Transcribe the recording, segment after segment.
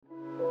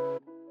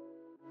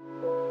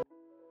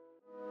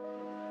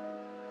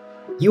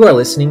You are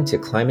listening to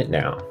Climate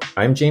Now.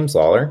 I'm James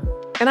Lawler.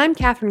 And I'm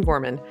Catherine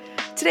Gorman.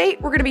 Today,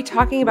 we're going to be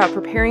talking about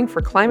preparing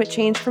for climate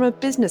change from a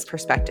business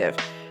perspective.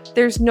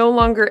 There's no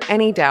longer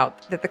any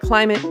doubt that the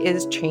climate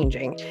is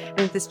changing, and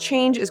that this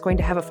change is going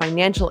to have a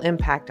financial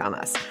impact on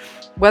us,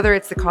 whether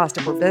it's the cost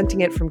of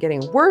preventing it from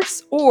getting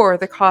worse or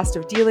the cost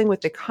of dealing with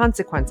the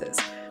consequences.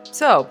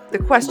 So the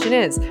question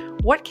is,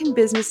 what can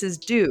businesses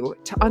do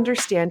to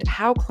understand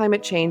how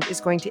climate change is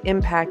going to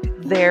impact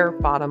their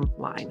bottom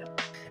line?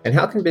 And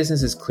how can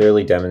businesses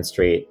clearly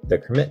demonstrate their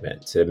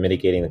commitment to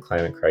mitigating the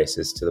climate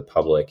crisis to the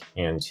public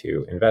and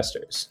to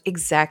investors?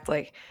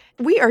 Exactly.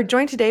 We are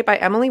joined today by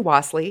Emily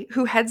Wasley,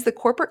 who heads the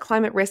Corporate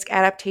Climate Risk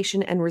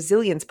Adaptation and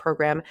Resilience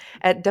Program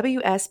at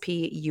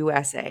WSP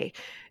USA.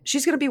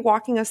 She's going to be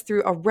walking us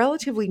through a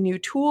relatively new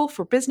tool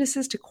for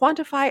businesses to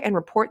quantify and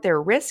report their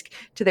risk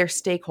to their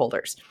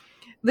stakeholders.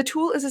 The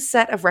tool is a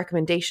set of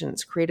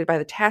recommendations created by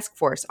the Task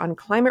Force on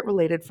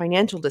Climate-Related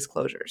Financial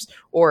Disclosures,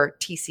 or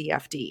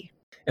TCFD.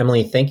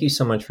 Emily, thank you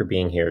so much for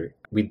being here.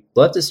 We'd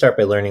love to start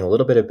by learning a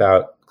little bit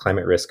about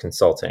climate risk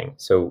consulting.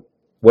 So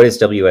what is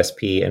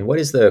WSP and what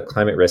is the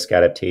Climate Risk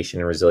Adaptation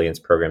and Resilience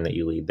Program that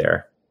you lead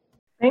there?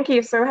 Thank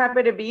you. So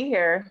happy to be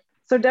here.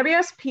 So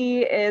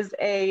WSP is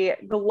a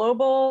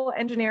global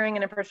engineering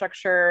and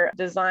infrastructure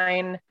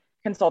design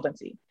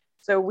consultancy.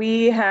 So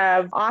we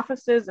have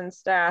offices and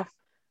staff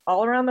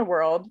all around the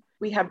world.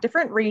 We have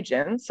different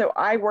regions. So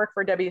I work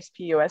for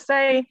WSP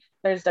USA,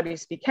 there's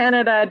WSP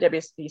Canada,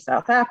 WSP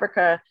South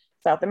Africa,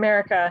 South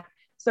America.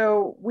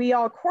 So we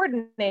all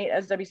coordinate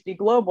as WSP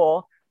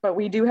Global, but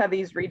we do have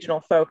these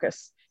regional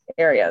focus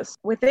areas.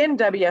 Within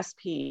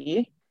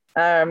WSP,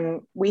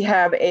 we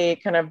have a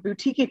kind of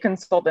boutique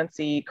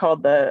consultancy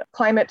called the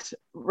Climate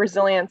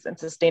Resilience and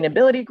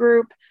Sustainability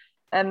Group.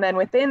 And then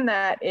within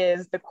that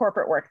is the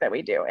corporate work that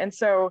we do. And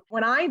so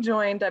when I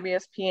joined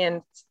WSP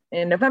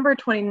in November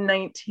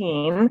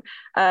 2019,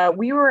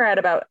 we were at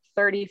about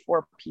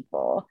 34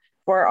 people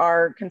for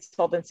our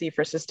consultancy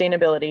for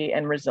sustainability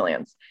and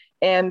resilience.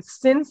 And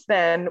since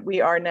then,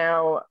 we are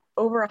now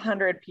over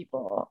 100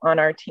 people on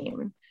our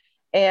team.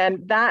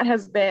 And that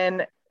has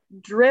been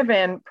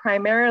driven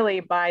primarily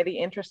by the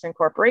interest in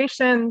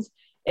corporations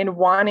in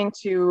wanting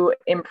to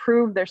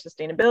improve their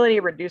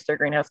sustainability, reduce their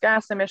greenhouse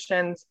gas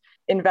emissions,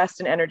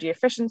 invest in energy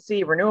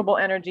efficiency, renewable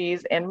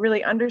energies, and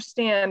really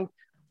understand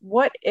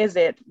what is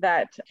it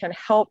that can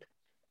help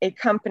a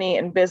company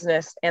and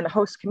business and the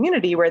host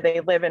community where they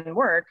live and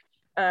work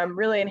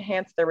really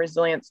enhance their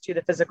resilience to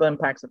the physical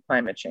impacts of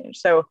climate change.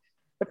 So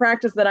the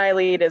practice that I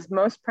lead is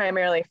most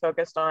primarily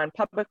focused on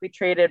publicly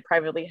traded,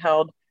 privately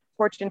held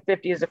Fortune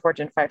 50s to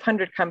Fortune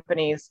 500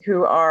 companies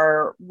who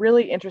are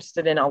really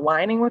interested in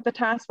aligning with the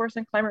Task Force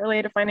on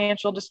Climate-Related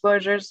Financial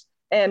Disclosures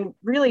and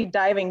really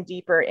diving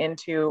deeper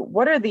into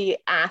what are the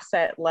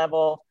asset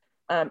level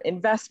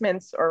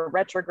investments or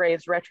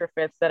retrogrades,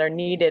 retrofits that are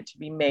needed to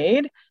be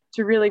made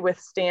to really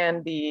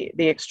withstand the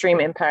extreme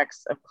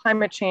impacts of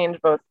climate change,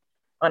 both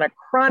on a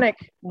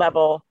chronic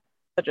level,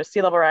 such as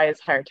sea level rise,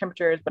 higher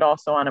temperatures, but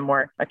also on a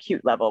more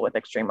acute level with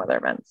extreme weather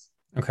events.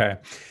 Okay.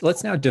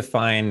 Let's now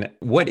define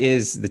what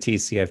is the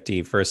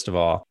TCFD, first of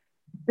all.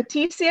 The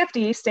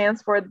TCFD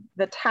stands for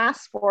the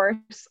Task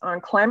Force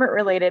on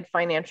Climate-Related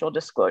Financial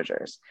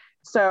Disclosures.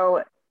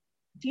 So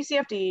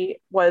TCFD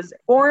was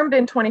formed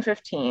in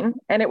 2015,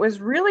 and it was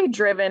really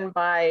driven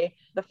by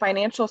the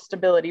Financial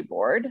Stability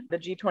Board, the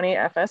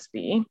G20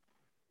 FSB,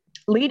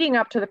 leading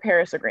up to the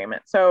Paris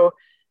Agreement. So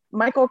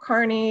Michael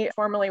Carney,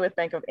 formerly with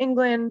Bank of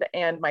England,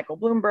 and Michael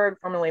Bloomberg,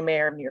 formerly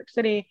mayor of New York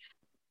City,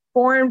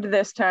 formed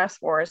this task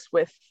force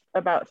with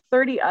about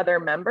 30 other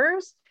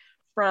members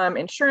from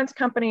insurance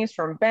companies,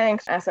 from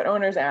banks, asset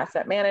owners,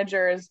 asset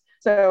managers.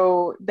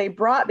 So they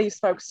brought these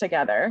folks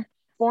together,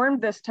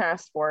 formed this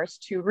task force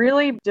to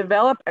really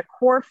develop a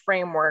core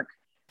framework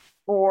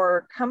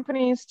for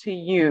companies to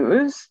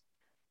use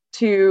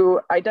to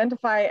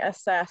identify,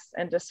 assess,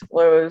 and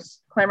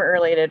disclose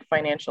climate-related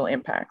financial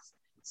impacts.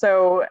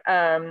 So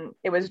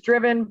it was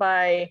driven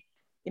by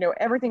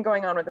everything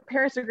going on with the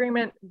Paris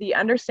Agreement, the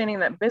understanding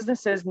that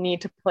businesses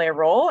need to play a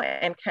role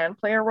and can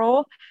play a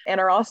role, and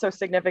are also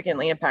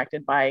significantly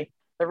impacted by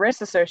the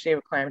risks associated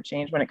with climate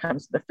change when it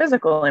comes to the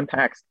physical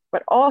impacts,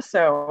 but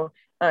also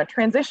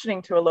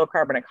transitioning to a low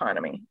carbon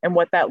economy and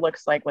what that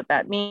looks like, what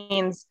that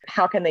means,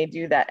 how can they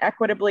do that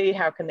equitably,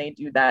 how can they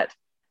do that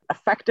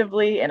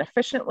effectively and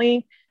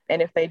efficiently,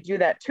 and if they do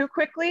that too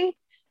quickly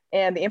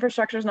and the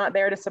infrastructure is not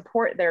there to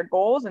support their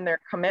goals and their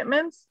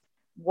commitments,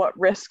 what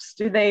risks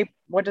does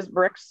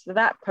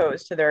that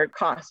pose to their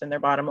costs and their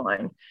bottom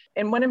line?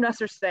 And when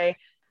investors say,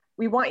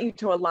 we want you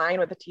to align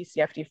with the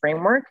TCFD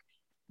framework,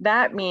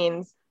 that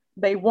means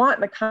they want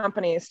the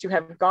companies to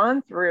have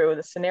gone through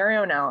the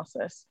scenario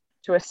analysis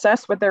to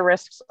assess what their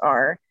risks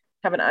are,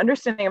 have an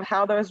understanding of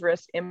how those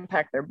risks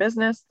impact their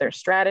business, their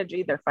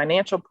strategy, their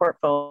financial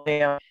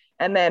portfolio,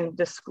 and then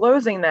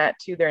disclosing that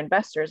to their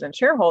investors and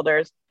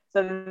shareholders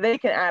so that they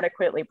can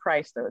adequately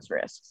price those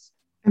risks.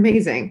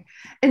 Amazing.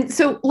 And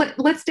so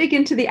let's dig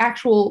into the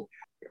actual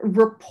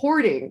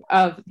reporting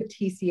of the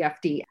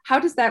TCFD. How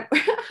does that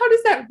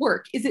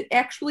work? Is it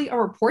actually a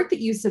report that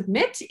you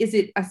submit? Is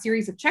it a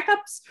series of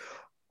checkups?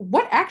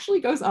 What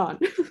actually goes on?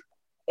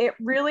 It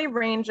really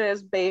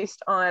ranges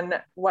based on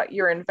what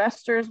your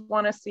investors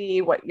want to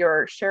see, what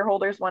your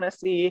shareholders want to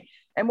see,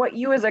 and what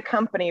you as a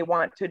company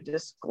want to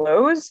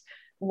disclose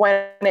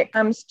when it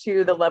comes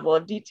to the level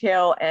of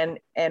detail and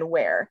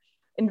where.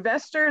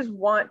 Investors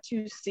want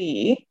to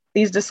see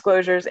these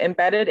disclosures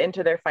embedded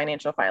into their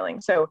financial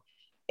filing. So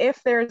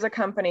if there's a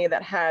company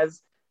that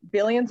has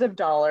billions of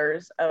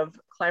dollars of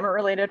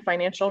climate-related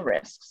financial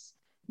risks,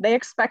 they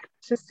expect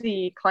to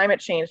see climate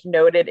change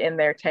noted in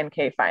their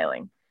 10K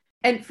filing.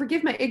 And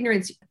forgive my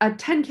ignorance, a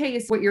 10K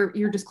is what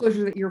your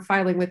disclosure that you're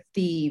filing with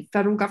the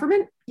federal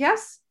government,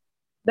 yes?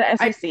 The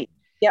SEC.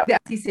 Yeah. The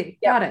SEC. Yep.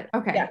 Got it.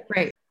 Okay, yeah.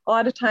 Great. A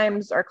lot of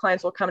times our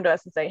clients will come to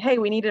us and say, hey,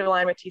 we need to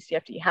align with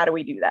TCFD. How do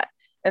we do that?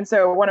 And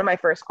so one of my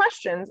first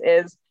questions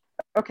is,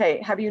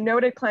 okay, have you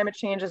noted climate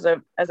change as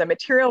a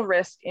material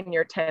risk in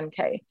your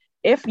 10K?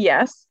 If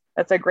yes,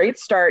 that's a great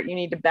start. You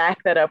need to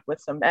back that up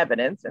with some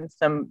evidence and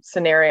some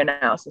scenario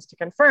analysis to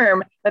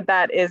confirm that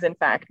that is in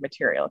fact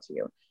material to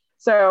you.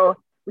 So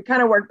we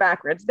kind of work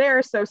backwards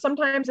there. So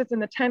sometimes it's in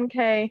the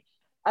 10K,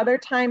 other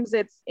times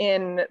it's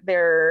in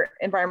their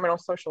environmental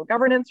social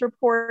governance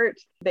report.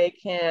 They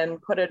can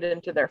put it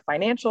into their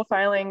financial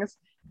filings,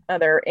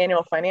 their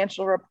annual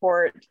financial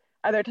report.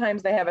 Other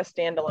times they have a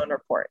standalone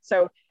report.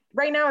 So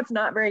right now it's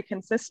not very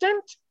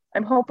consistent.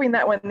 I'm hoping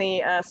that when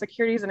the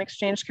Securities and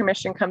Exchange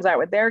Commission comes out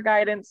with their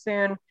guidance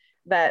soon,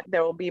 that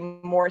there will be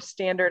more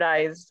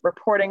standardized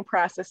reporting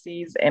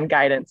processes and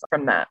guidance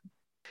from that.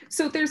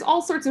 So there's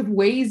all sorts of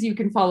ways you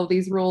can follow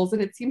these rules,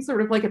 and it seems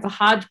sort of like it's a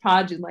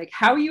hodgepodge and like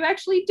how you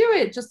actually do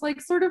it, just like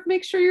sort of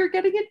make sure you're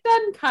getting it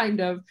done kind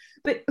of.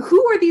 But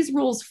who are these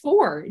rules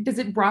for? Does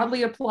it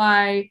broadly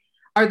apply?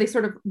 Are they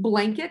sort of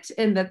blanket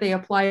in that they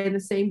apply in the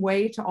same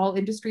way to all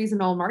industries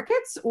and all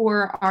markets,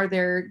 or are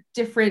there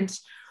different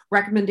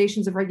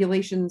recommendations of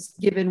regulations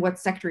given what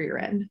sector you're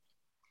in?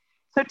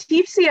 So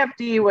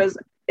TCFD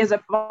is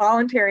a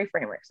voluntary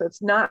framework, so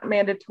it's not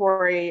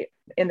mandatory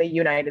in the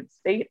United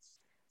States.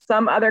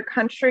 Some other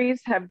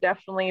countries have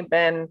definitely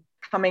been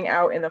coming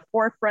out in the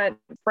forefront.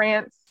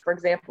 France, for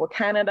example,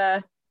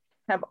 Canada,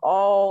 have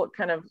all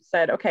kind of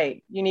said,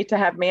 okay, you need to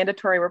have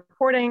mandatory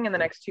reporting in the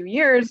next 2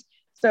 years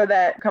so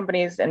that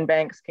companies and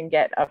banks can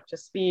get up to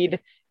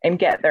speed and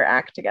get their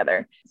act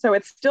together. So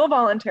it's still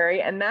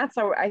voluntary. And that's,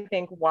 I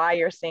think, why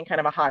you're seeing kind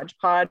of a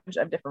hodgepodge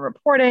of different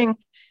reporting.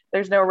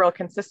 There's no real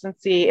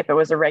consistency. If it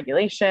was a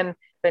regulation,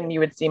 then you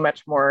would see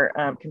much more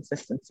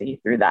consistency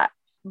through that.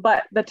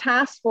 But the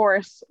task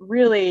force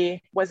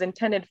really was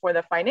intended for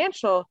the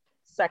financial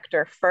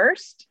sector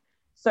first.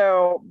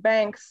 So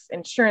banks,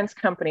 insurance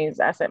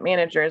companies, asset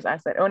managers,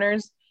 asset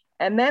owners.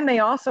 And then they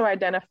also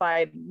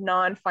identified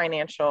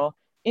non-financial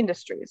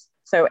industries.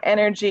 So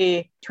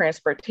energy,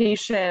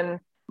 transportation,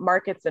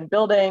 markets and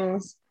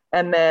buildings,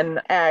 and then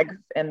ag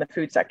and the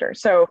food sector.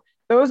 So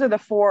those are the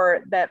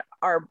four that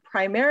are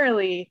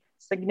primarily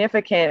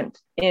significant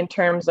in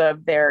terms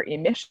of their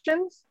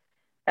emissions,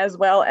 as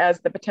well as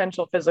the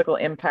potential physical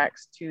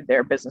impacts to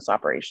their business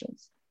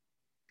operations.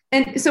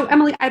 And so,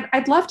 Emily,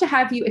 I'd love to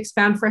have you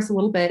expound for us a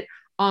little bit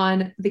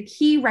on the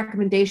key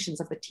recommendations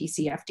of the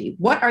TCFD.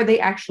 What are they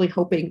actually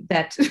hoping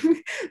that,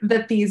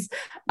 that these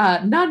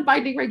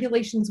non-binding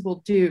regulations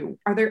will do?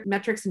 Are there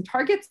metrics and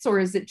targets, or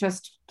is it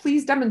just,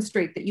 please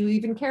demonstrate that you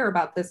even care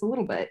about this a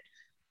little bit?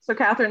 So,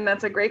 Catherine,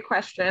 that's a great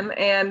question.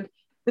 And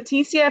the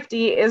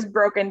TCFD is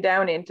broken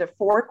down into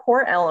 4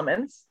 core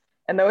elements.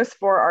 And those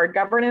 4 are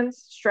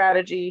governance,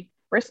 strategy,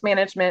 risk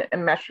management,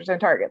 and metrics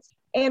and targets.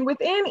 And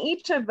within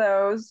each of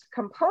those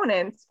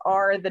components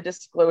are the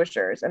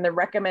disclosures and the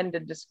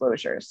recommended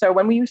disclosures. So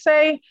when we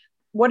say,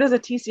 what is a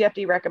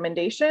TCFD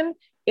recommendation?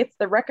 It's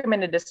the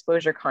recommended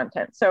disclosure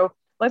content. So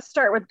let's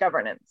start with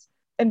governance.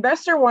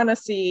 Investors want to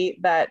see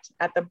that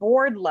at the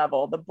board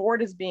level, the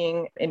board is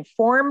being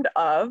informed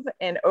of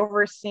and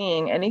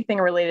overseeing anything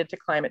related to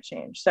climate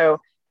change.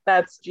 So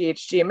that's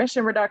GHG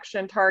emission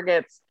reduction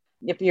targets.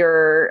 If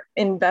you're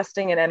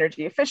investing in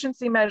energy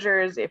efficiency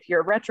measures, if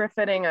you're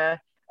retrofitting a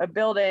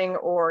building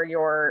or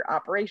your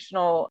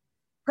operational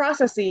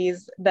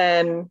processes,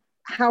 then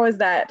how is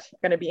that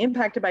going to be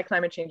impacted by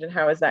climate change and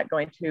how is that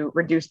going to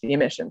reduce the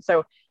emissions?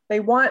 So they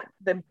want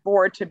the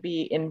board to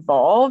be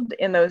involved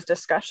in those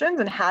discussions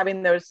and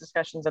having those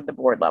discussions at the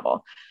board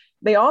level.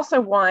 They also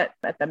want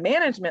at the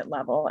management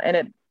level,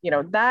 and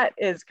that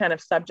is kind of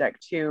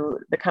subject to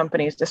the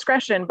company's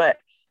discretion, but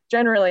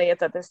generally,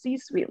 it's at the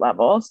C-suite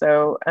level,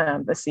 so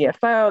the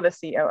CFO, the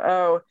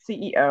COO,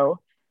 CEO,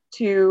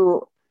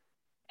 to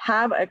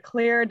have a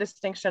clear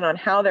distinction on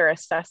how they're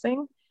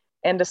assessing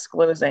and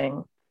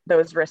disclosing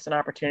those risks and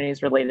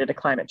opportunities related to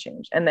climate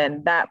change. And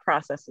then that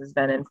process is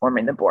then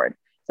informing the board.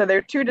 So there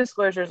are 2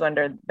 disclosures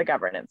under the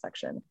governance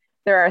section.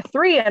 There are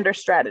 3 under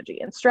strategy.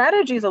 And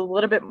strategy is a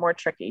little bit more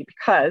tricky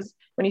because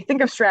when you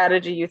think of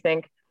strategy, you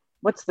think,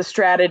 what's the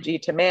strategy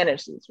to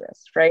manage these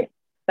risks, right?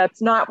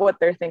 That's not what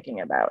they're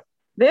thinking about.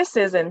 This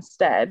is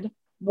instead,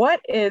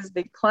 what is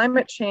the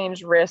climate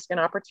change risk and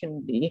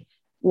opportunity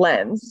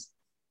lens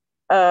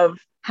of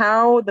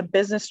how the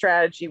business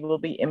strategy will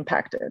be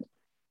impacted.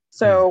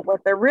 So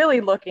what they're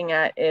really looking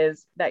at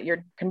is that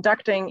you're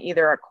conducting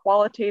either a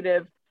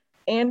qualitative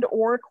and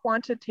or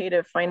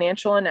quantitative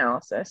financial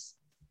analysis,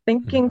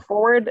 thinking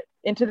forward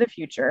into the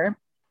future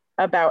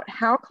about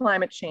how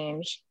climate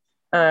change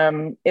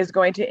is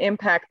going to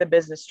impact the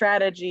business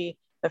strategy,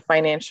 the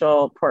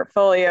financial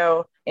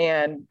portfolio,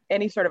 and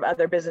any sort of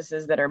other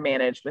businesses that are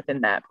managed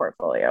within that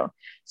portfolio.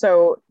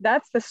 So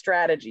that's the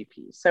strategy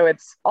piece. So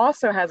it's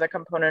also has a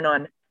component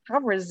on how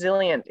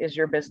resilient is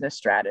your business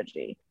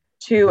strategy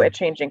to a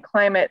changing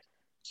climate,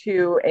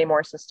 to a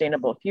more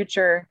sustainable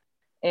future,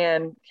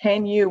 and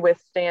can you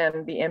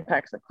withstand the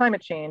impacts of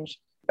climate change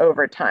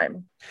over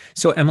time?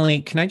 So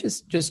Emily, can I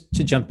just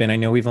to jump in? I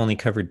know we've only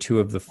covered 2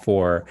 of the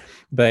 4,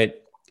 but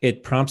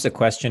it prompts a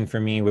question for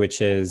me,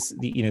 which is,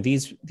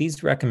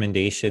 these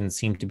recommendations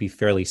seem to be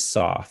fairly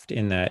soft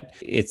in that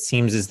it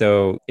seems as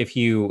though if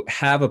you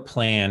have a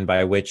plan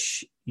by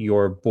which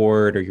your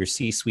board or your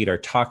C-suite are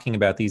talking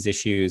about these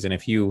issues, and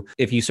if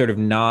you sort of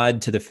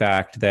nod to the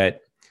fact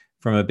that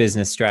from a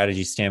business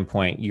strategy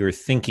standpoint, you're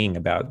thinking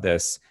about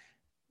this,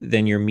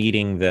 then you're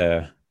meeting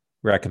the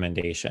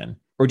recommendation.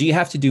 Or do you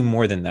have to do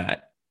more than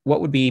that?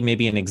 What would be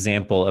maybe an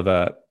example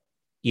of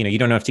you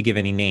don't have to give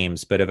any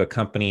names, but of a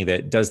company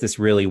that does this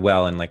really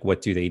well, and like,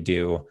 what do they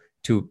do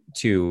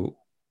to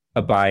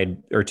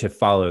abide or to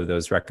follow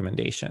those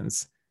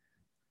recommendations?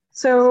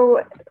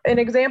 So an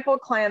example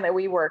client that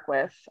we work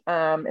with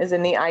is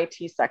in the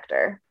IT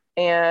sector,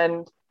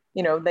 and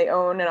they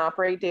own and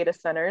operate data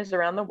centers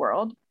around the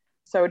world.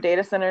 So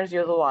data centers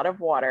use a lot of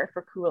water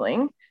for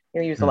cooling.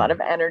 They use a lot of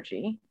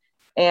energy,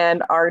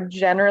 and are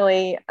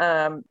generally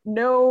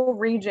no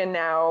region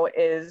now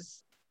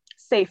is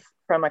safe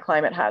from a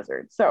climate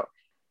hazard. So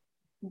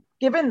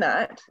given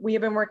that, we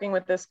have been working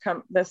with this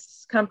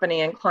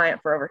company and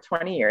client for over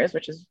 20 years,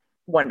 which is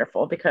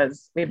wonderful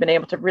because we've been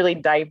able to really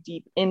dive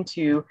deep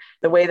into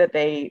the way that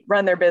they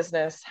run their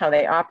business, how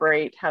they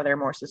operate, how they're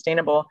more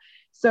sustainable.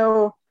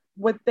 So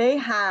what they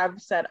have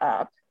set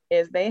up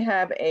is they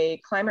have a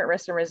climate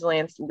risk and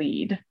resilience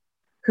lead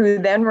who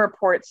then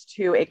reports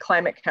to a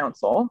climate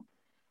council.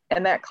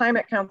 And that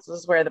climate council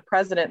is where the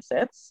president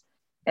sits.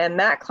 And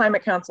that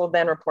climate council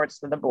then reports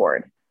to the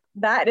board.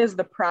 That is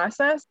the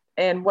process.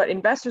 And what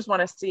investors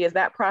want to see is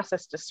that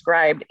process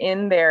described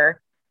in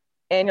their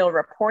annual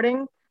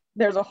reporting.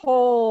 There's a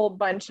whole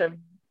bunch of,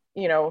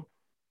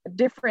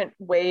 different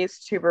ways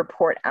to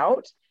report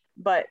out.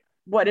 But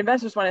what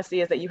investors want to see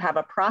is that you have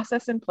a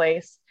process in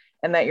place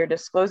and that you're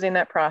disclosing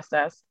that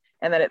process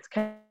and that it's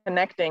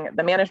connecting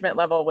the management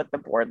level with the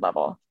board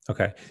level.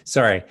 Okay.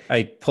 Sorry,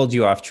 I pulled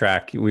you off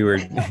track. We were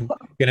going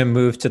to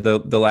move to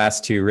the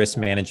last 2, risk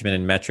management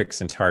and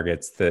metrics and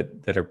targets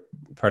that are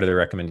part of the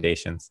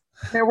recommendations.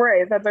 No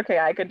worries. That's okay.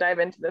 I could dive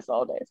into this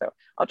all day. So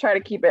I'll try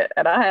to keep it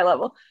at a high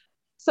level.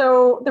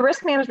 So the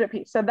risk management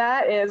piece. So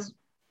that is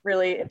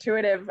really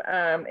intuitive.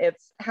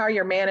 It's how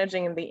you're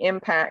managing the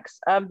impacts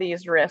of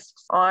these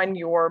risks on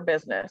your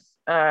business,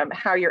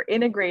 how you're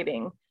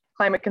integrating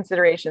climate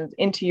considerations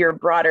into your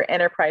broader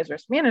enterprise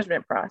risk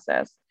management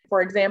process.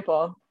 For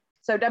example,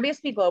 so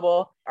WSP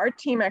Global, our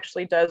team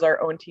actually does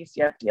our own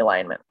TCFD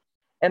alignment.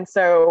 And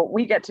so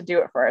we get to do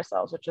it for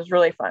ourselves, which is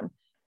really fun.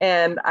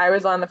 And I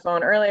was on the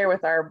phone earlier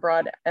with our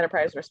broad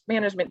enterprise risk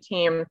management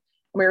team.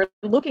 We were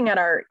looking at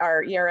our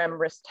ERM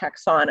risk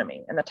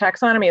taxonomy. And the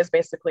taxonomy is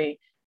basically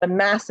the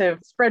massive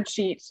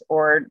spreadsheet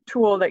or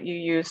tool that you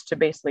use to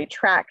basically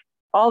track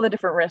all the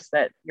different risks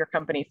that your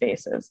company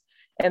faces.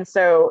 And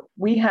so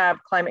we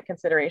have climate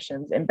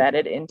considerations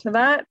embedded into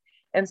that.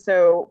 And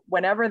so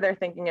whenever they're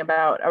thinking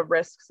about a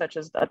risk such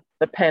as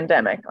the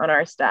pandemic on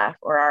our staff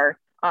or our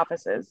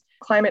offices,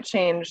 climate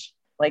change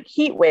like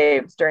heat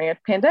waves during a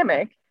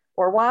pandemic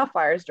or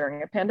wildfires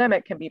during a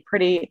pandemic can be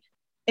pretty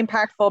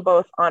impactful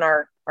both on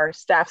our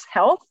staff's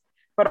health,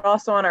 but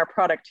also on our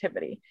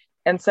productivity.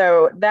 And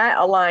so that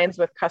aligns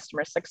with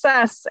customer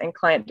success and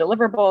client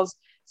deliverables.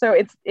 So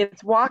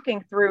it's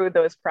walking through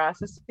those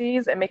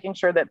processes and making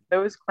sure that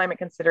those climate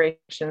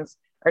considerations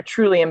are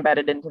truly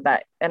embedded into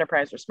that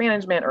enterprise risk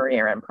management or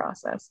ERM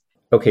process.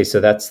 Okay, so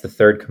that's the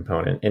third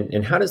component.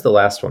 And how does the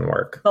last one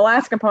work? The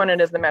last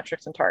component is the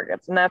metrics and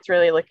targets. And that's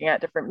really looking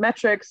at different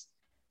metrics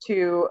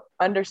to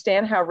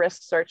understand how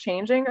risks are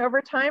changing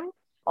over time.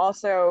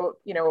 Also,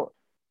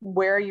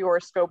 where your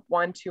scope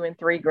 1, 2, and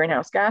 3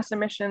 greenhouse gas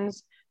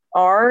emissions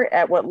are,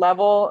 at what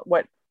level,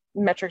 what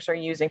metrics are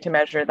you using to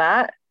measure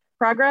that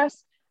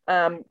progress.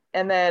 And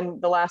then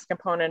the last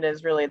component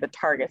is really the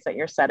targets that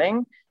you're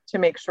setting to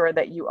make sure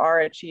that you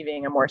are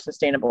achieving a more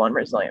sustainable and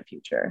resilient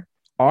future.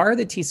 Are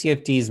the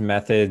TCFD's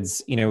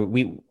methods,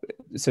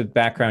 so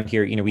background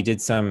here, we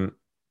did some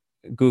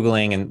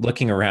Googling and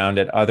looking around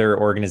at other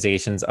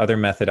organizations, other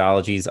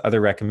methodologies,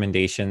 other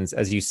recommendations.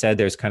 As you said,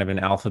 there's kind of an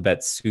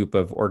alphabet soup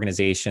of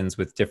organizations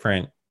with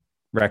different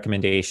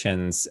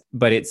recommendations,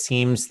 but it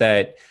seems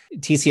that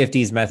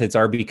TCFD's methods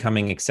are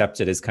becoming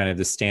accepted as kind of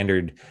the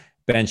standard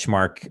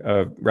benchmark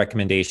of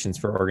recommendations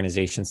for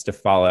organizations to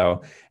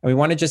follow. And we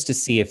wanted just to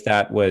see if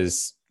that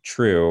was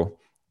true.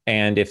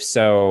 And if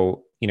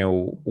so,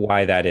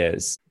 why that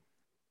is.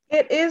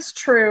 It is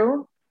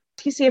true.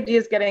 TCFD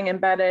is getting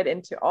embedded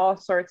into all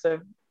sorts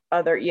of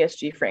other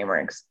ESG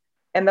frameworks.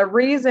 And the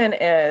reason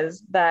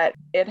is that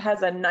it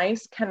has a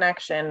nice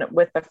connection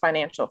with the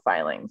financial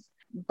filings,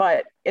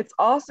 but it's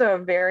also a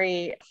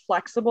very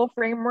flexible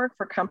framework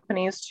for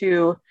companies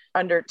to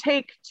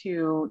undertake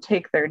to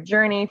take their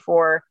journey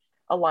for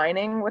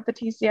aligning with the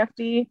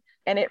TCFD.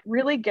 And it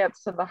really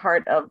gets to the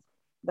heart of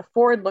the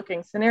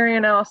forward-looking scenario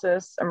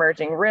analysis,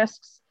 emerging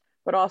risks,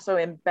 but also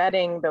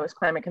embedding those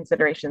climate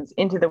considerations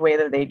into the way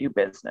that they do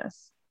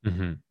business.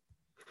 Mm-hmm.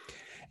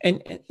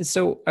 And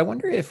so I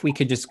wonder if we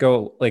could just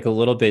go like a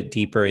little bit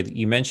deeper.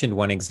 You mentioned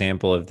one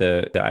example of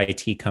the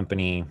IT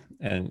company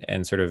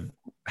and sort of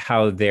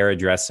how they're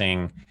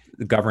addressing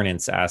the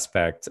governance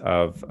aspect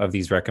of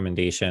these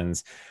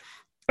recommendations.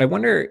 I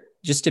wonder,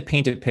 just to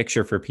paint a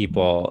picture for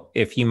people,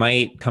 if you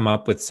might come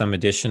up with some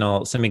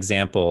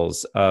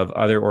examples of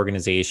other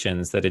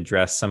organizations that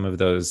address some of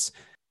those,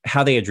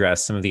 how they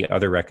address some of the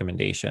other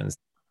recommendations.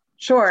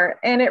 Sure.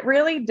 And it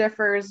really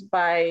differs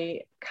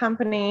by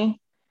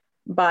company,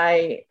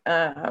 by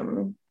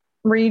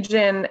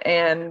region,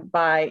 and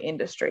by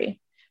industry.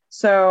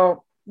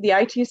 So the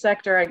IT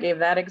sector, I gave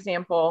that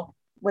example.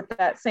 With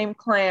that same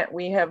client,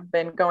 we have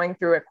been going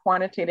through a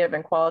quantitative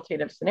and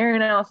qualitative scenario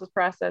analysis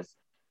process.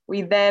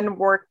 We then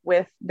work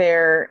with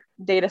their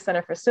data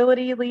center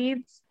facility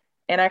leads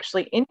and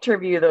actually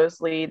interview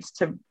those leads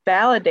to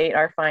validate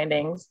our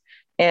findings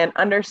and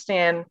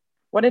understand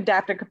what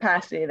adaptive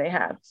capacity they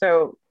have.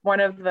 So one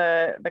of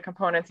the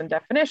components and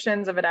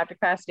definitions of adaptive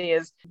capacity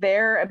is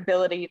their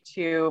ability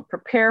to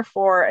prepare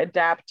for,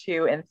 adapt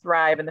to, and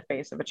thrive in the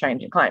face of a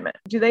changing climate.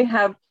 Do they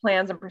have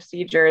plans and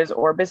procedures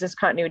or business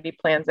continuity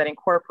plans that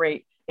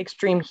incorporate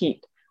extreme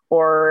heat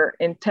or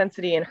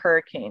intensity in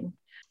hurricane?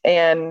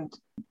 And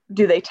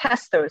do they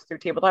test those through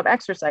tabletop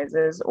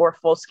exercises or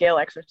full-scale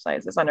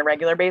exercises on a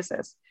regular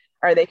basis?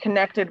 Are they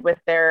connected with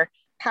their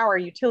power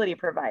utility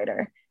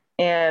provider?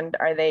 And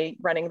are they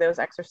running those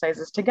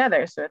exercises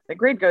together? So if the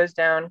grid goes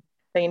down,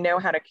 they know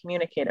how to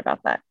communicate about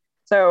that.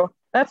 So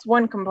that's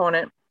one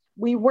component.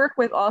 We work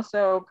with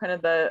also kind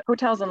of the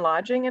hotels and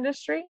lodging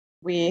industry.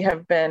 We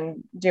have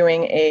been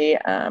doing a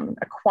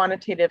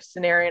quantitative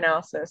scenario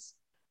analysis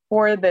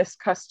for this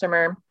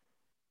customer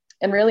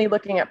and really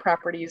looking at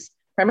properties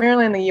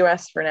primarily in the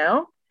US for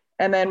now,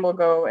 and then we'll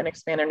go and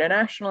expand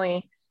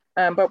internationally.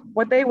 But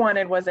what they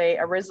wanted was a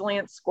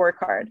resilience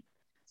scorecard.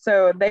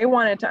 So they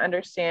wanted to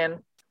understand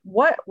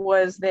what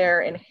was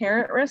their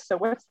inherent risk? So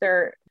what's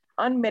their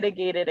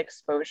unmitigated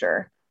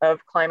exposure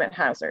of climate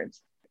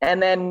hazards?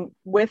 And then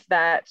with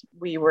that,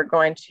 we were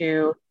going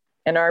to,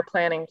 and are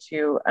planning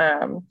to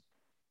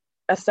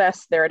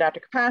assess their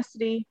adaptive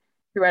capacity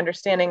through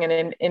understanding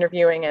and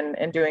interviewing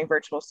and doing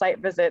virtual site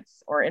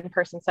visits or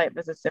in-person site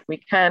visits if we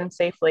can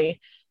safely.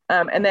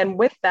 And then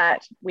with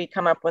that, we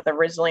come up with a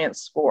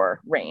resilience score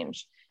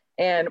range.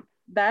 And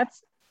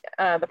that's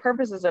the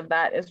purposes of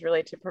that is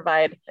really to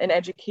provide an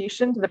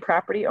education to the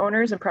property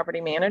owners and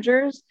property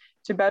managers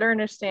to better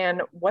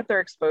understand what their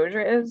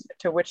exposure is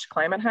to which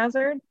climate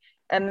hazard,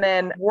 and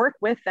then work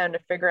with them to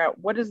figure out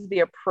what is the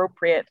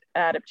appropriate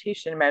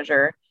adaptation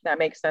measure that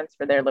makes sense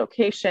for their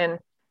location,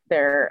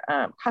 their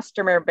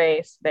customer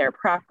base, their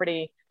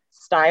property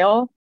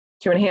style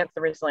to enhance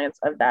the resilience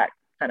of that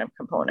kind of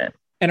component.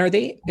 And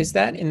is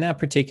that in that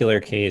particular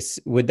case,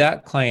 would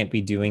that client be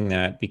doing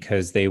that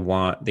because they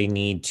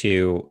need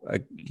to,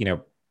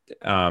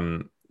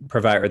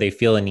 provide, or they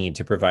feel a need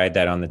to provide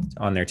that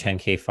on their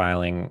 10K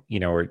filing,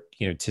 or,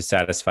 to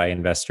satisfy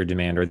investor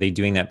demand? Or are they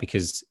doing that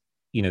because,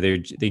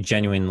 they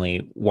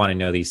genuinely want to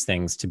know these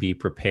things to be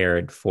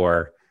prepared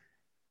for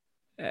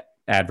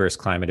adverse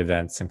climate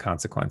events and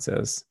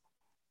consequences?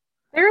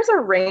 There's a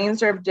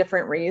range of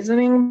different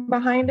reasoning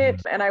behind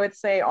it. And I would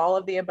say all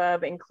of the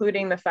above,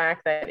 including the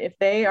fact that if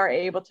they are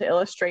able to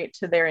illustrate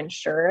to their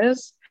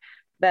insurers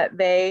that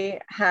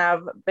they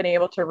have been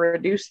able to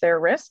reduce their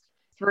risk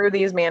through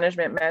these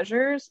management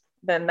measures,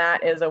 then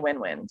that is a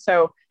win-win.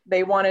 So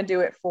they want to do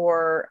it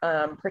for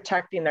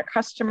protecting their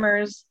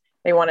customers.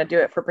 They want to do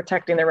it for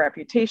protecting their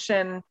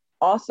reputation.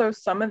 Also,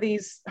 some of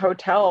these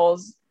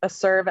hotels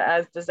serve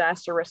as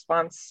disaster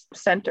response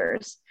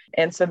centers.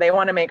 And so they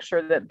want to make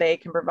sure that they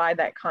can provide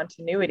that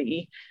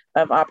continuity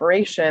of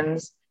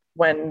operations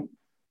when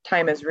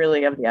time is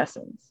really of the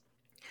essence.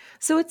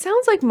 So it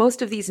sounds like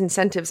most of these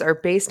incentives are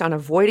based on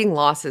avoiding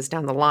losses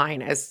down the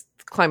line as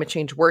climate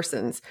change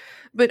worsens.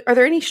 But are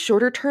there any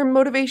shorter term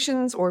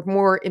motivations or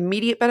more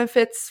immediate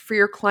benefits for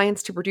your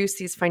clients to reduce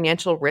these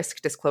financial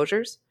risk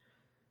disclosures?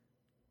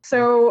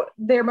 So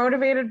they're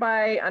motivated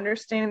by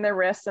understanding their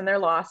risks and their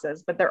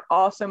losses, but they're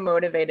also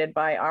motivated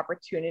by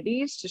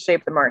opportunities to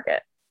shape the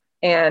market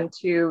and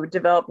to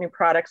develop new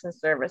products and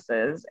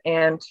services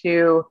and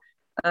to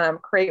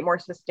create more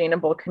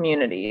sustainable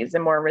communities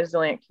and more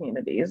resilient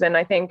communities. And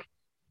I think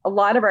a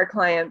lot of our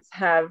clients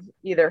have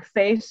either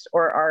faced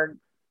or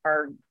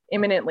are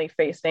imminently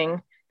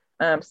facing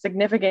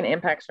significant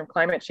impacts from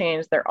climate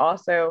change. They're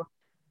also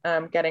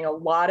getting a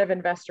lot of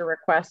investor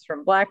requests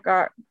from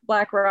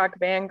BlackRock,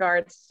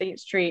 Vanguard, State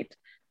Street.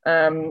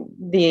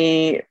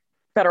 The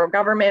federal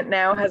government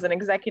now has an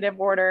executive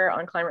order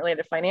on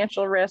climate-related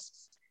financial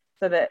risks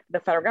so that the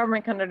federal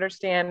government can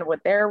understand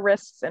what their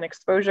risks and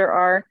exposure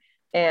are.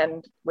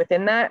 And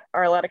within that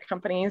are a lot of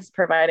companies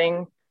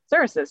providing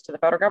services to the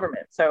federal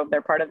government. So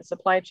they're part of the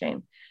supply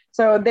chain.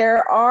 So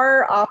there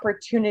are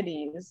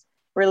opportunities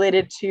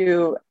related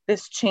to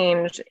this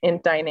change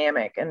in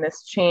dynamic and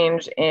this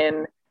change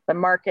in the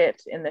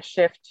market, in the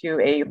shift to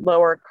a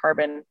lower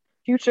carbon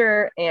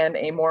future and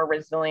a more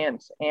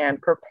resilient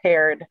and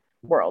prepared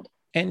world.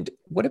 And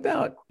what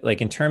about,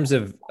 like, in terms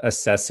of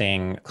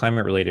assessing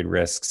climate related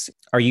risks,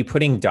 are you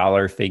putting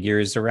dollar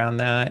figures around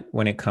that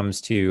when it comes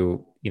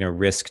to,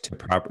 risk to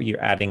property?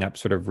 You're adding up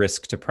sort of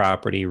risk to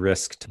property,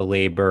 risk to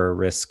labor,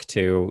 risk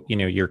to,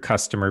 your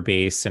customer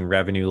base and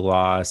revenue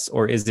loss?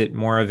 Or is it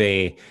more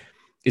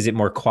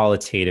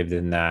qualitative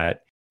than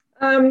that?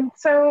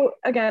 So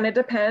again, it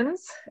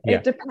depends. Yeah.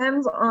 It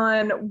depends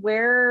on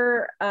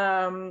where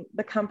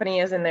the company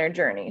is in their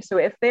journey. So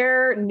if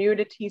they're new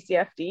to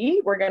TCFD,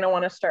 we're going to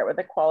want to start with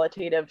a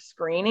qualitative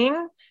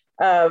screening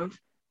of,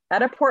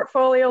 at a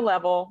portfolio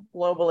level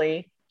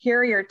globally, here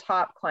are your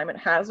top climate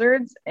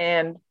hazards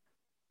and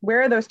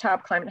where are those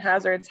top climate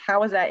hazards?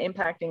 How is that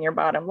impacting your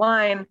bottom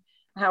line?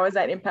 How is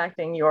that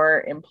impacting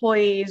your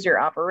employees, your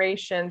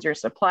operations, your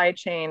supply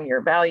chain,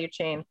 your value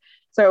chain?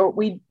 So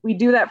we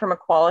do that from a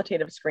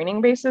qualitative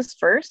screening basis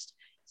first,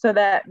 so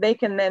that they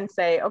can then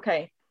say,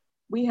 okay,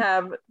 we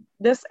have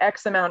this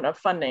X amount of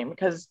funding,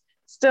 because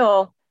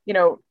still,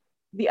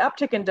 the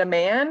uptick in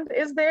demand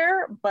is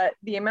there, but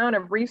the amount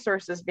of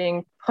resources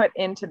being put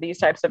into these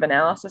types of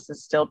analysis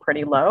is still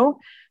pretty low.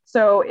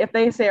 So if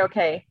they say,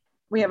 okay,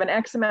 we have an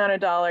X amount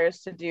of dollars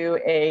to do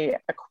a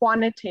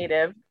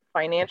quantitative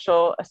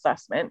financial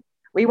assessment,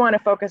 we want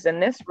to focus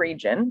in this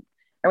region,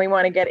 and we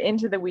want to get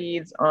into the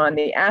weeds on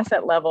the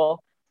asset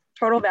level,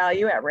 total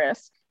value at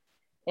risk,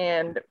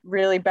 and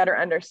really better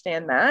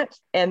understand that.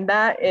 And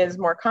that is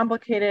more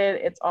complicated.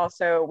 It's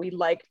also, we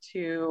like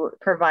to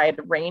provide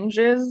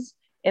ranges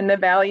in the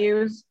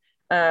values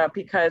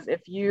because if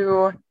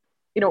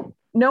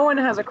no one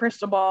has a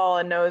crystal ball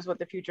and knows what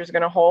the future is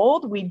going to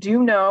hold. We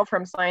do know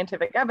from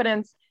scientific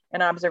evidence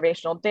and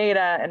observational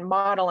data and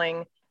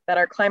modeling that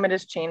our climate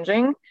is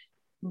changing,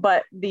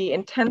 but the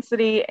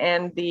intensity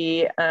and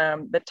the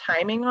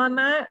timing on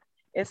that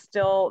is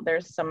still,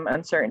 there's some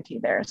uncertainty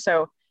there.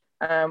 So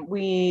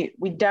we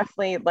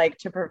definitely like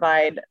to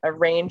provide a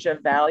range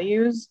of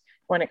values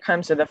when it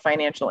comes to the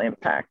financial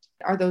impact.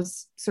 Are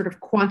those sort of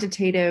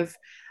quantitative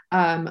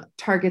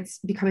targets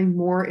becoming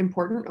more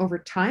important over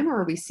time,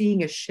 or are we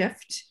seeing a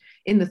shift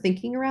in the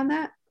thinking around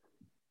that?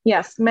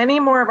 Yes, many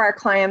more of our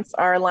clients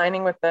are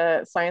aligning with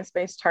the Science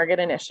Based Target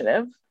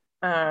Initiative.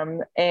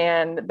 And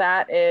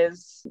that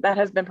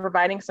has been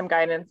providing some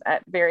guidance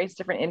at various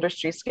different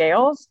industry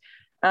scales.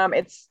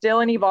 It's still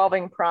an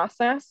evolving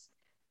process,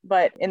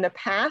 but in the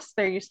past,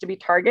 there used to be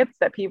targets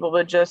that people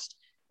would just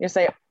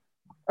say,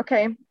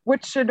 okay,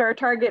 which should our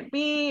target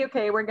be?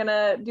 Okay, we're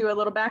gonna do a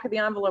little back of the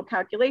envelope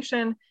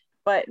calculation.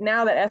 But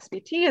now that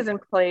SBT is in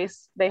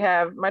place, they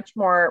have much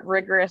more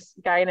rigorous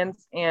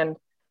guidance and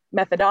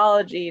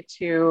methodology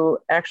to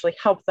actually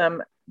help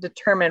them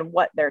determine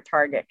what their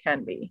target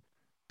can be.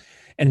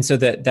 And so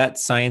that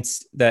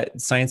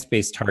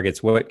science-based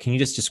targets, what can you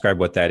just describe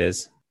what that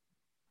is?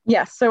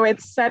 Yes, so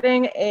it's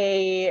setting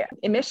a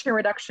emission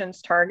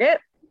reductions target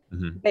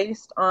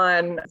based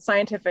on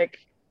scientific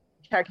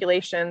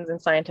calculations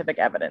and scientific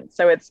evidence.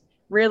 So it's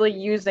really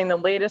using the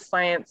latest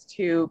science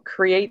to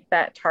create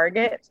that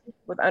target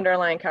with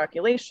underlying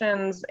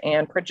calculations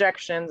and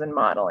projections and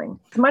modeling.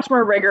 It's much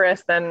more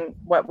rigorous than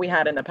what we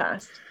had in the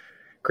past.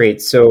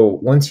 Great. So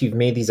once you've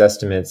made these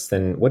estimates,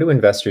 then what do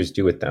investors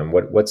do with them?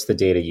 What's the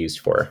data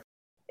used for?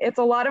 It's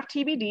a lot of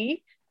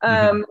TBD,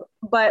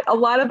 but a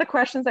lot of the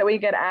questions that we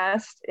get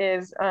asked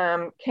is,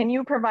 can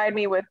you provide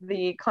me with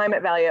the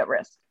climate value at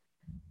risk?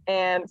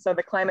 And so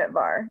the climate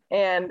VAR.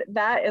 And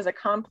that is a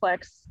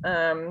complex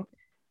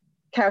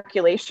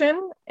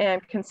calculation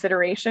and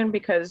consideration,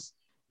 because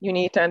you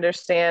need to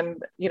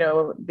understand,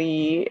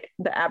 the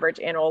average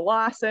annual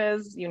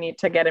losses. You need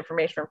to get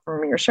information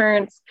from your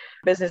insurance,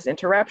 business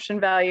interruption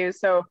values.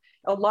 So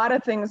a lot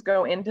of things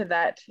go into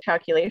that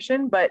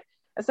calculation, but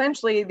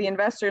essentially the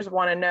investors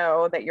want to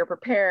know that you're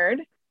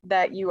prepared,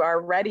 that you are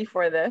ready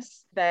for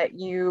this, that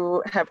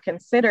you have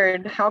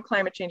considered how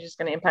climate change is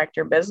going to impact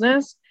your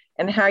business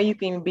and how you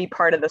can be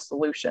part of the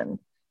solution.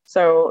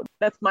 So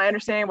that's my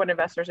understanding of what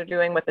investors are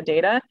doing with the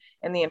data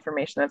and the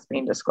information that's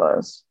being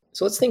disclosed.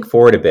 So let's think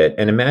forward a bit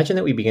and imagine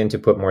that we begin to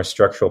put more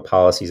structural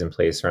policies in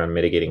place around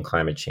mitigating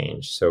climate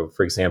change. So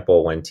for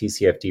example, when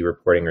TCFD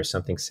reporting or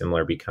something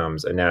similar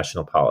becomes a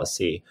national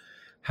policy,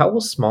 how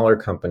will smaller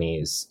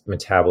companies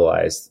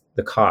metabolize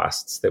the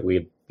costs that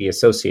would be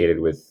associated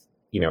with,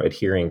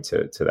 adhering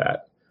to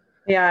that?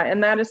 Yeah,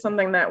 and that is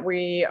something that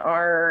we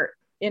are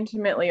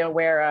intimately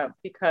aware of,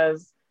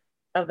 because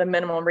of the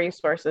minimum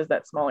resources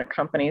that smaller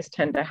companies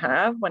tend to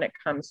have when it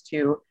comes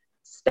to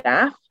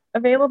staff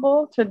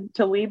available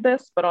to lead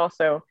this, but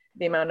also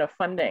the amount of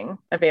funding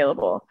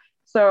available.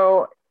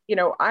 So,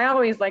 I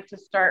always like to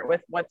start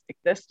with what's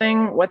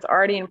existing, what's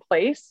already in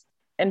place,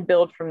 and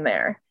build from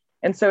there.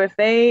 And so if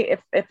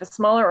a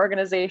smaller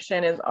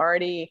organization is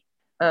already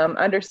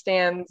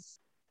understands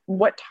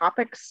what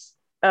topics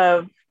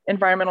of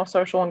environmental,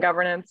 social, and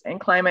governance and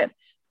climate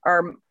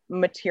are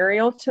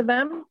material to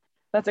them,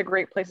 that's a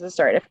great place to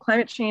start. If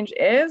climate change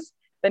is,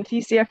 then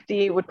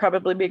TCFD would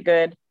probably be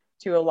good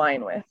to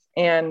align with.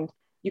 And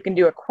you can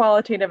do a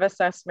qualitative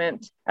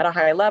assessment at a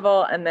high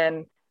level, and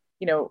then,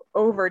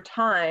 over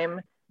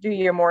time, do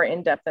your more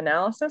in-depth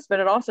analysis. But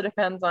it also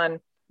depends on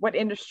what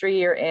industry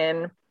you're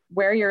in,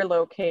 where you're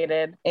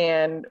located,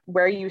 and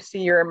where you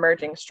see your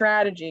emerging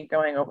strategy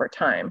going over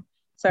time.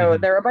 So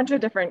there are a bunch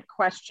of different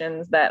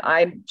questions that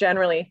I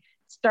generally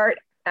start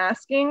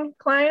asking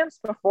clients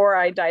before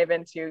I dive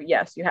into,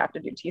 yes, you have to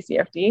do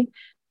TCFD.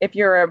 If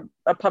you're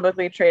a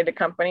publicly traded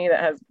company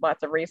that has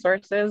lots of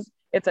resources,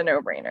 it's a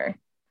no-brainer.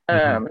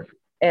 And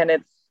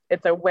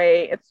it's the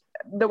way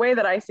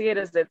that I see it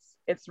is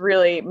it's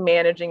really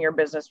managing your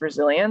business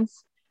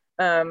resilience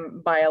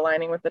by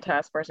aligning with the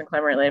task force and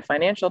climate-related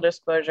financial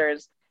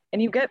disclosures.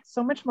 And you get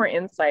so much more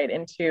insight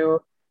into,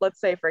 let's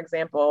say, for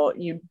example,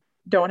 you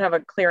don't have a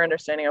clear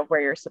understanding of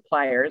where your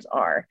suppliers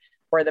are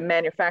or the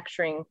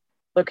manufacturing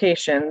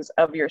locations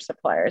of your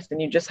suppliers,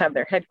 and you just have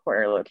their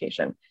headquarter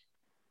location.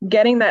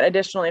 Getting that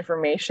additional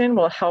information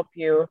will help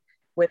you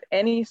with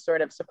any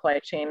sort of supply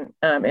chain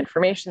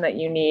information that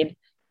you need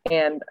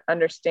and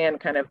understand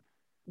kind of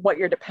what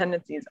your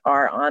dependencies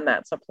are on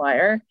that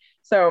supplier.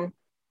 So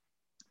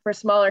for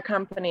smaller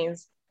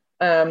companies,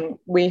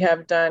 we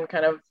have done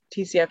kind of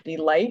TCFD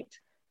light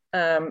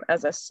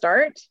as a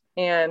start,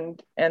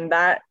 and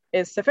that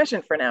is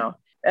sufficient for now,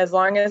 as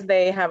long as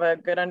they have a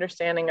good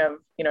understanding of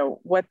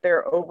what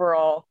their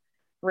overall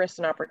risks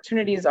and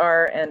opportunities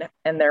are, and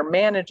they're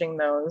managing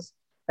those,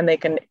 and they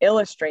can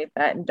illustrate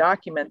that and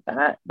document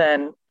that,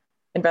 then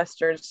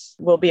investors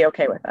will be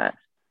okay with that.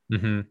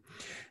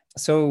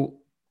 So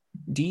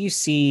do you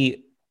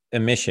see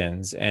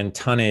emissions and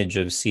tonnage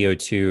of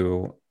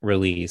CO2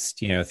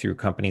 released, through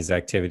companies'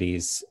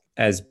 activities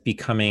as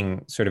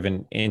becoming sort of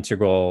an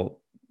integral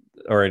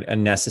or a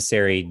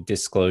necessary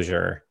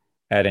disclosure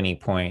at any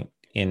point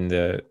in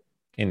the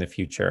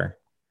future?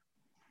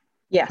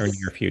 Yes. Or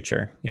near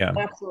future. Yeah.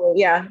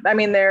 Absolutely. Yeah. I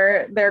mean,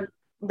 their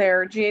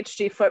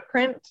GHG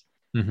footprint.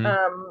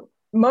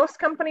 Most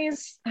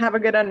companies have a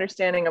good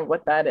understanding of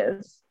what that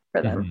is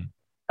for them.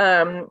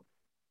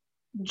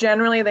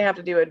 Generally, they have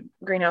to do a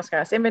greenhouse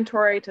gas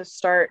inventory to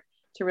start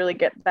to really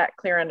get that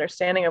clear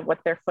understanding of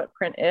what their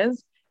footprint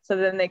is, so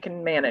then they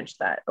can manage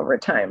that over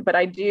time. But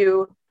I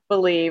do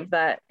believe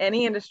that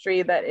any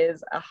industry that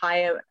is a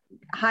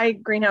high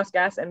greenhouse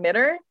gas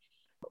emitter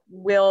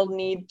will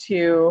need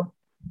to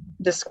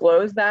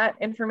disclose that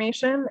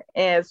information,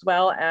 as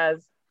well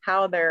as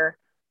how they're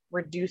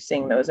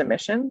reducing those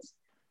emissions.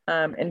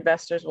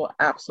 Investors will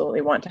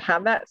absolutely want to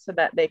have that, so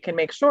that they can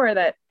make sure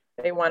that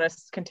they want to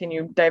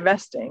continue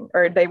divesting,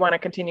 or they want to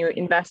continue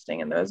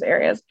investing in those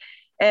areas.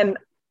 And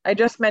I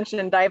just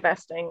mentioned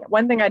divesting.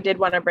 One thing I did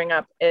want to bring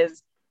up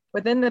is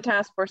within the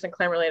task force and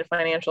climate-related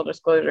financial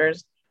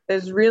disclosures,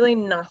 there's really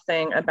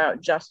nothing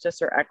about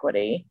justice or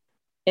equity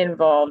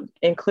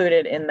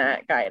included in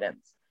that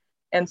guidance.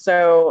 And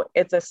so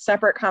it's a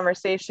separate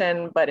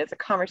conversation, but it's a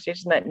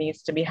conversation that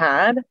needs to be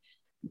had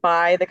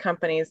by the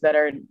companies that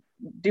are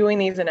doing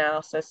these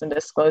analysis and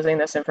disclosing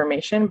this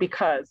information,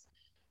 because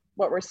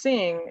what we're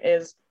seeing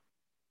is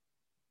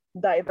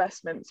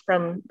divestments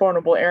from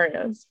vulnerable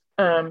areas,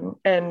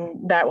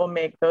 and that will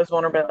make those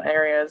vulnerable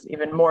areas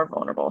even more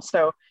vulnerable.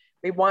 So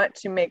we want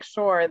to make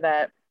sure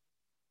that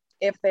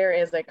if there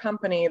is a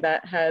company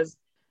that has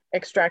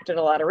extracted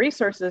a lot of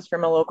resources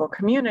from a local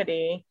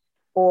community,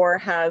 or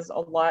has a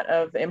lot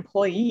of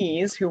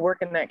employees who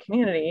work in that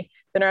community,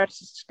 they're not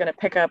just going to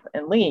pick up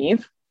and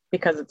leave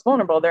because it's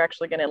vulnerable. They're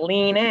actually going to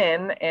lean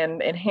in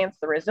and enhance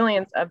the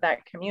resilience of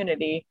that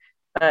community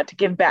to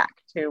give back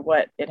to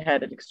what it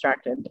had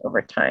extracted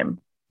over time.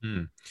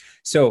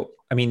 So,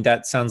 I mean,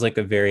 that sounds like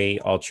a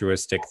very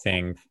altruistic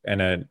thing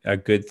and a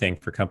good thing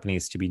for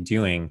companies to be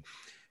doing.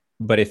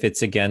 But if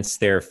it's against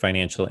their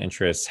financial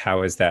interests,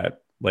 how does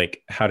that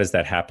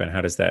happen?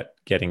 How does that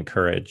get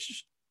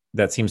encouraged?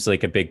 That seems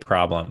like a big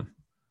problem.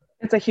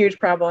 It's a huge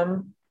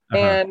problem.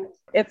 And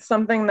it's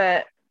something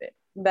that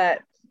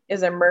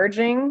is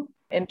emerging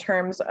in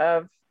terms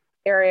of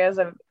areas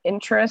of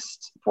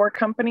interest for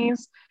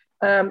companies.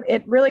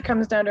 It really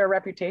comes down to a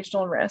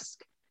reputational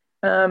risk.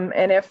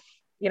 And if,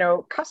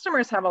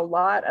 customers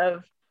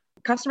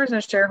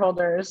and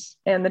shareholders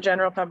and the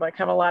general public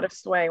have a lot of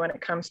sway when it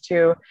comes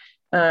to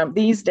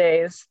these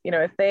days,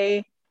 if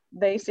they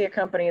see a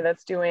company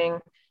that's doing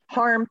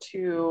harm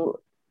to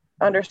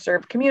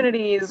underserved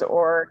communities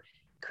or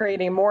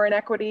creating more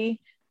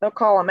inequity, they'll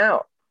call them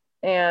out.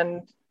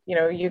 And,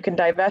 you can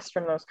divest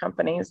from those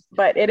companies,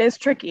 but it is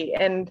tricky.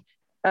 And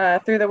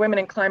through the Women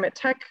in Climate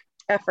Tech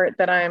effort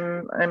that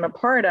I'm a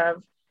part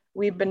of,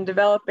 we've been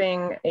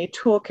developing a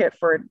toolkit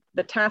for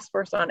the Task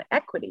Force on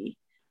Equity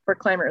for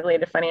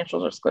climate-related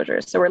financial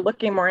disclosures. So we're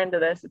looking more into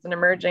this. It's an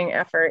emerging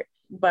effort,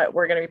 but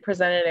we're going to be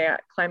presented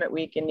at Climate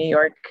Week in New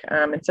York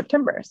in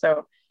September.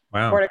 So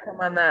more to come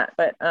on that.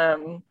 But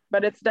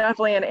it's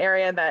definitely an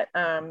area that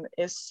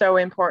is so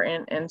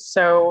important and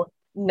so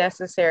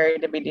necessary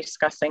to be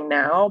discussing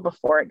now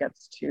before it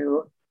gets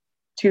too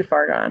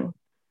far gone.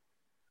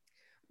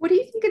 What do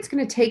you think it's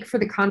going to take for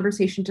the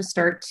conversation to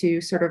start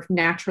to sort of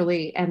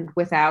naturally and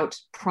without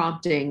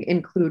prompting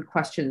include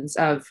questions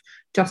of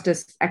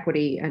justice,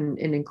 equity, and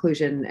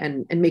inclusion,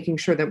 and making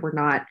sure that we're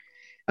not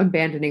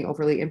abandoning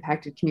overly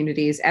impacted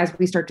communities as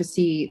we start to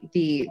see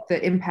the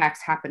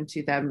impacts happen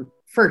to them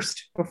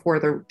first before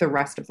the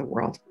rest of the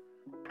world?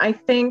 I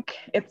think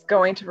it's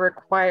going to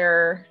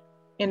require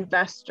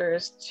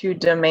investors to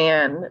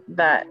demand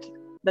that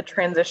the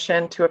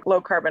transition to a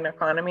low carbon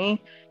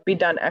economy be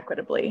done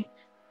equitably.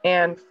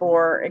 And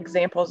for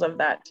examples of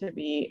that to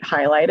be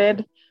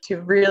highlighted, to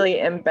really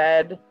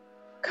embed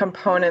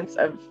components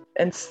of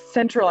and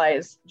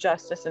centralize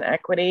justice and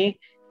equity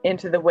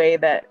into the way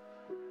that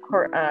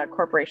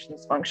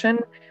corporations function.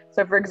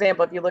 So for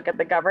example, if you look at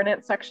the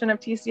governance section of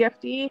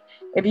TCFD,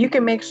 if you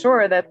can make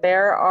sure that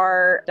there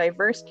are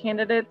diverse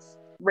candidates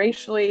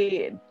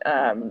racially,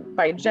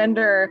 by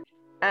gender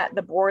at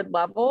the board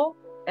level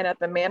and at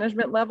the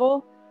management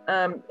level,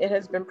 it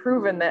has been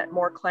proven that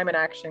more climate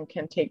action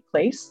can take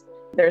place.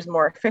 There's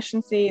more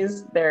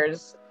efficiencies,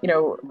 there's,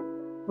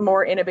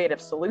 more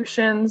innovative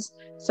solutions.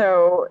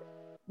 So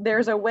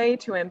there's a way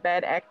to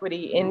embed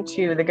equity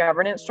into the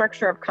governance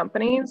structure of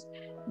companies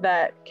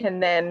that can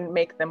then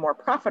make them more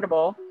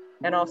profitable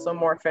and also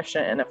more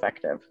efficient and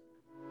effective.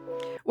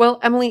 Well,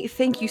 Emily,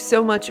 thank you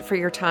so much for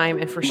your time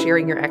and for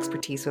sharing your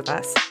expertise with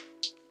us.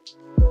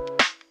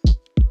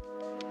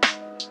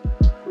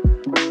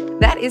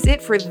 That is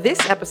it for this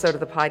episode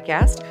of the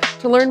podcast.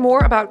 To learn more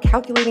about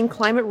calculating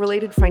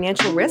climate-related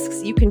financial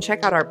risks, you can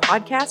check out our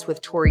podcast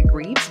with Tori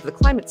Greaves of the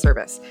Climate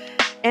Service.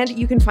 And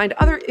you can find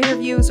other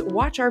interviews,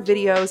 watch our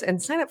videos,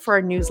 and sign up for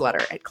our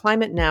newsletter at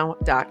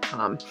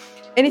climatenow.com.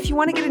 And if you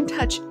want to get in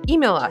touch,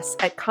 email us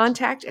at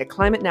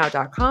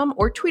contact@climatenow.com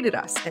or tweet at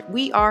us at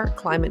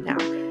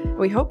WeAreClimateNow. And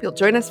we hope you'll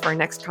join us for our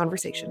next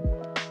conversation.